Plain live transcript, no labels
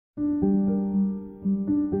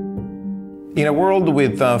In a world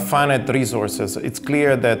with finite resources, it's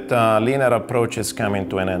clear that linear approach is coming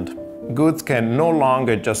to an end. Goods can no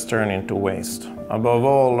longer just turn into waste. Above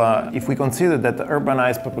all, if we consider that the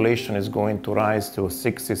urbanized population is going to rise to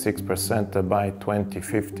 66% by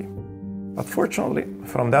 2050. But fortunately,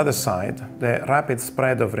 from the other side, the rapid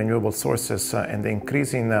spread of renewable sources and the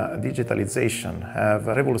increasing digitalization have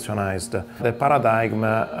revolutionized the paradigm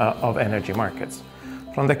of energy markets.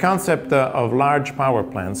 From the concept of large power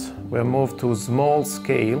plants, we have moved to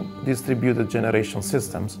small-scale distributed generation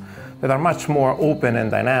systems that are much more open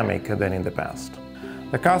and dynamic than in the past.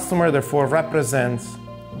 The customer, therefore, represents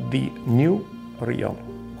the new real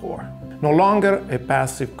core. No longer a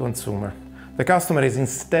passive consumer. The customer is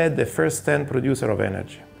instead the first-hand producer of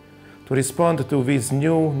energy. To respond to these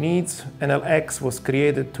new needs, Enel X was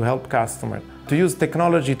created to help customers to use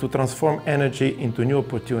technology to transform energy into new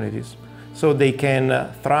opportunities, so they can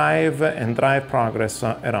thrive and drive progress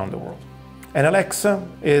around the world. Enel X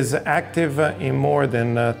is active in more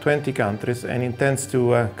than 20 countries and intends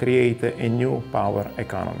to create a new power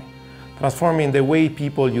economy, transforming the way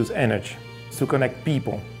people use energy to connect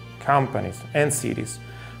people, companies, and cities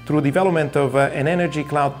through development of an energy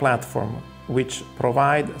cloud platform which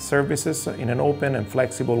provides services in an open and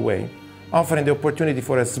flexible way, offering the opportunity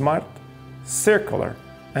for a smart, circular,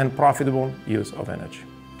 and profitable use of energy.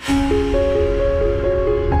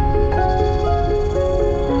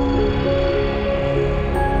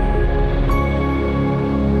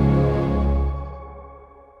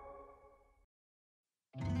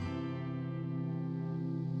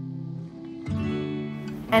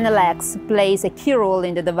 Enel X plays a key role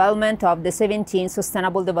in the development of the 17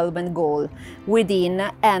 Sustainable Development Goals within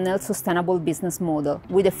Enel's sustainable business model,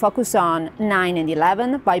 with a focus on 9 and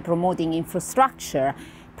 11 by promoting infrastructure,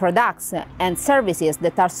 products and services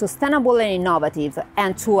that are sustainable and innovative,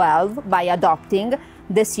 and 12 by adopting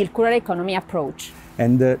the circular economy approach.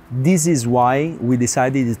 And this is why we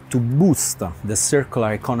decided to boost the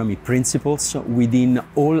circular economy principles within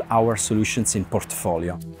all our solutions in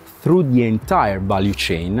portfolio, through the entire value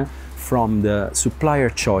chain, from the supplier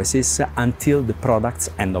choices until the product's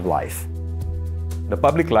end of life. The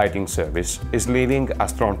public lighting service is leading a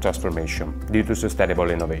strong transformation due to sustainable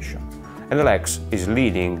innovation. Enel X is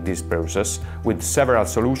leading this process with several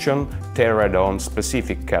solutions tailored on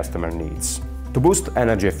specific customer needs. To boost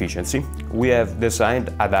energy efficiency, we have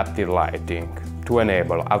designed adaptive lighting to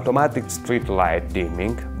enable automatic street light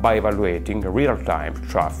dimming by evaluating real-time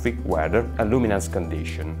traffic, weather and luminance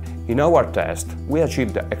condition. In our test, we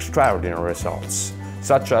achieved extraordinary results,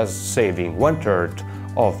 such as saving 1/3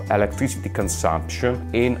 of electricity consumption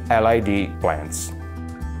in LED plants.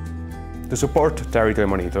 To support territory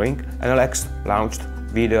monitoring, Enel X launched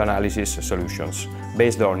video analysis solutions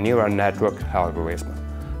based on neural network algorithms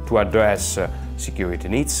to address security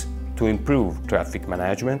needs, to improve traffic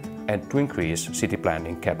management, and to increase city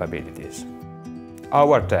planning capabilities.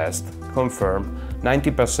 Our test confirmed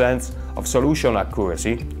 90% of solution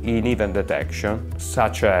accuracy in event detection,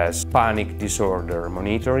 such as panic disorder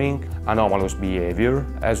monitoring, anomalous behavior,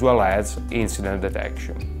 as well as incident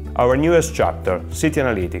detection. Our newest chapter, City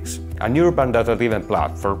Analytics, an urban data-driven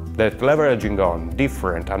platform that, leveraging on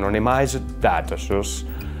different anonymized data sources,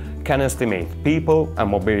 can estimate people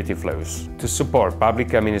and mobility flows to support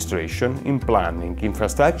public administration in planning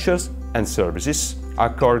infrastructures and services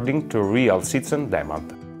according to real citizen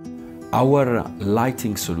demand. Our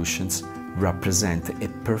lighting solutions represent a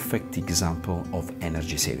perfect example of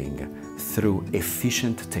energy saving through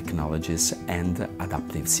efficient technologies and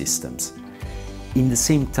adaptive systems. In the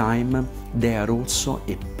same time, they are also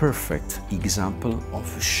a perfect example of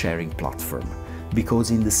sharing platform,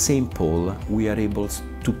 because in the same pole we are able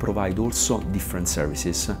to provide also different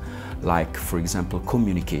services, like, for example,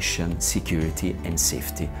 communication, security and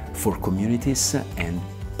safety for communities and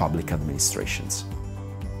public administrations.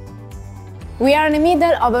 We are in the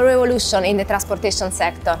middle of a revolution in the transportation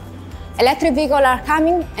sector. Electric vehicles are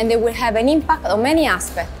coming and they will have an impact on many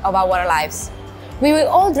aspects of our lives. We will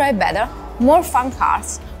all drive better, more fun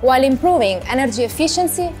cars, while improving energy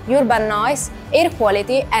efficiency, urban noise, air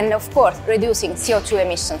quality and, of course, reducing CO2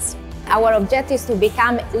 emissions. Our objective is to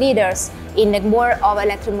become leaders in the world of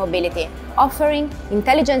electric mobility, offering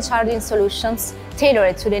intelligent charging solutions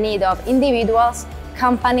tailored to the need of individuals,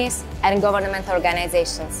 companies and government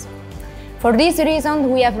organizations. For this reason,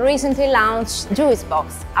 we have recently launched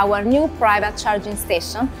JuiceBox, our new private charging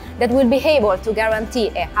station that will be able to guarantee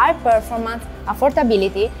a high performance,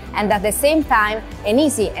 affordability and at the same time an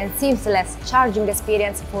easy and seamless charging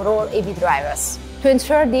experience for all EV drivers. To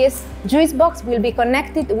ensure this, JuiceBox will be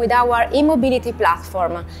connected with our e-mobility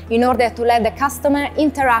platform in order to let the customer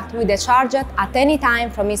interact with the charger at any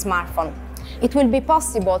time from his smartphone. It will be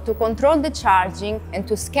possible to control the charging and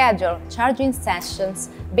to schedule charging sessions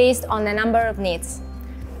based on a number of needs.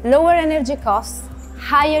 Lower energy costs,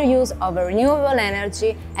 higher use of renewable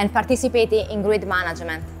energy, and participating in grid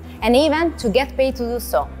management, and even to get paid to do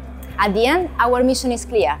so. At the end, our mission is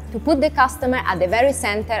clear: to put the customer at the very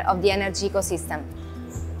center of the energy ecosystem.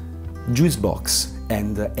 Juicebox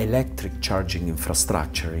and electric charging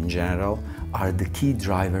infrastructure in general are the key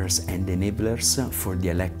drivers and enablers for the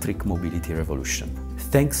electric mobility revolution.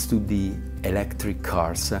 Thanks to the electric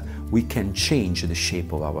cars, we can change the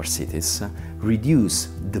shape of our cities, reduce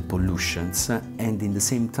the pollutions, and in the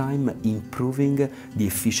same time improving the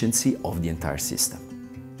efficiency of the entire system.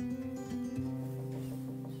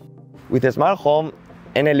 With a smart home,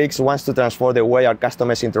 Enel X wants to transform the way our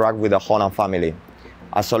customers interact with the home and family.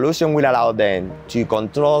 A solution will allow them to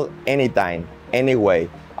control anytime, any way,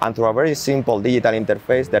 and through a very simple digital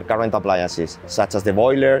interface their current appliances, such as the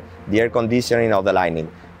boiler, the air conditioning or the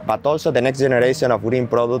lighting, but also the next generation of green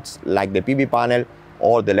products like the PV panel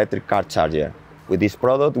or the electric car charger. With this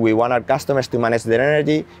product, we want our customers to manage their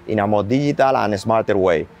energy in a more digital and smarter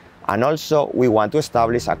way. And also, we want to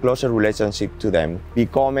establish a closer relationship to them,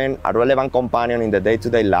 becoming a relevant companion in the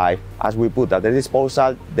day-to-day life as we put at their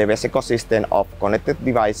disposal the best ecosystem of connected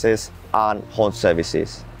devices and home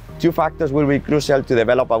services. Two factors will be crucial to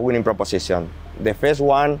develop a winning proposition. The first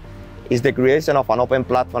one is the creation of an open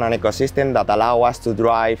platform and ecosystem that allow us to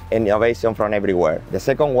drive innovation from everywhere. The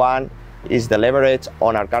second one is the leverage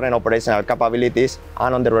on our current operational capabilities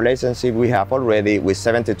and on the relationship we have already with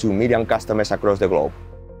 72 million customers across the globe.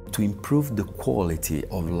 To improve the quality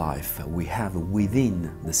of life we have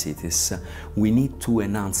within the cities, we need to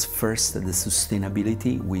enhance first the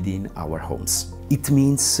sustainability within our homes. It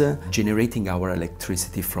means generating our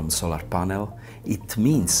electricity from solar panel. It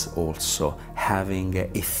means also having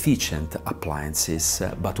efficient appliances,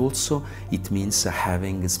 but also it means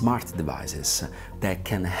having smart devices that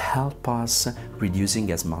can help us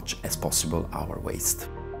reducing as much as possible our waste.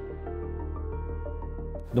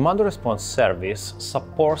 Demand response service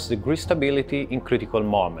supports the grid stability in critical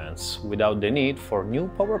moments without the need for new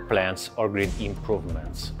power plants or grid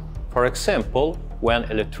improvements. For example, when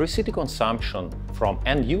electricity consumption from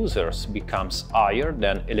end users becomes higher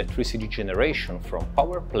than electricity generation from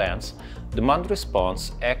power plants, demand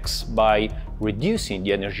response acts by reducing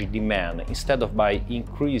the energy demand instead of by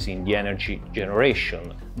increasing the energy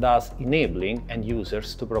generation, thus enabling end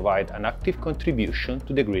users to provide an active contribution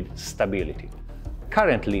to the grid stability.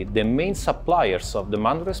 Currently, the main suppliers of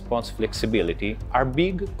demand response flexibility are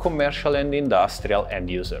big commercial and industrial end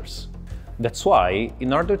users. That's why,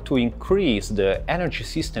 in order to increase the energy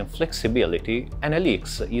system flexibility, Enel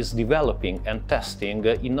X is developing and testing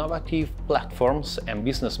innovative platforms and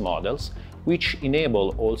business models which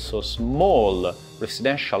enable also small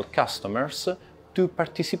residential customers to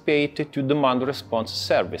participate to demand response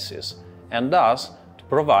services and thus to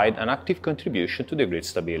provide an active contribution to the grid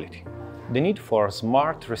stability. The need for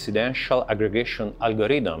smart residential aggregation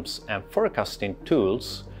algorithms and forecasting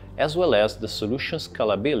tools, as well as the solution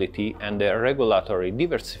scalability and the regulatory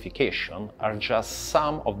diversification, are just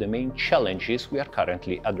some of the main challenges we are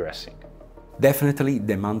currently addressing. Definitely,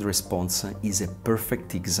 demand response is a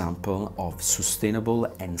perfect example of sustainable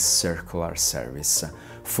and circular service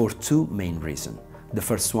for two main reasons. The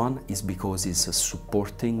first one is because it's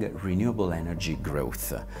supporting renewable energy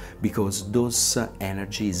growth, because those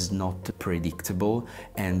energy is not predictable,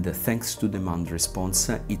 and thanks to demand response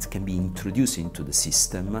it can be introduced into the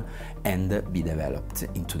system and be developed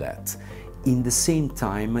into that. In the same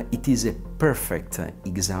time, it is a perfect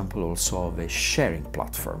example also of a sharing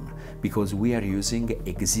platform, because we are using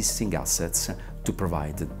existing assets to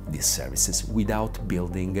provide these services without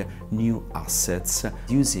building new assets,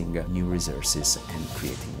 using new resources and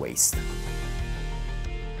creating waste.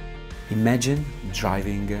 Imagine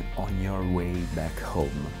driving on your way back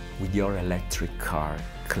home with your electric car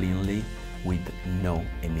cleanly with no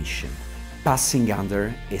emission, passing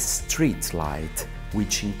under a street light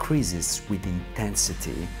which increases with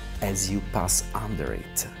intensity as you pass under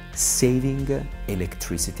it, saving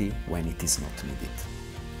electricity when it is not needed.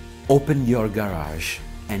 Open your garage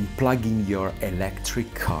and plug in your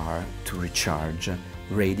electric car to recharge,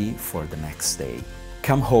 ready for the next day.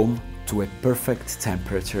 Come home to a perfect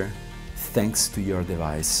temperature thanks to your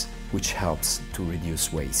device, which helps to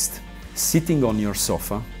reduce waste. Sitting on your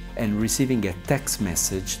sofa and receiving a text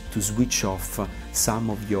message to switch off some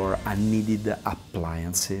of your unneeded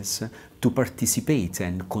appliances to participate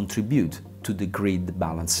and contribute to the grid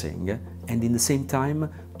balancing, and in the same time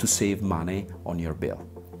to save money on your bill.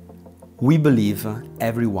 We believe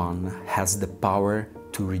everyone has the power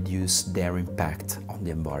to reduce their impact on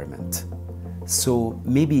the environment. So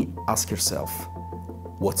maybe ask yourself,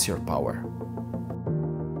 what's your power?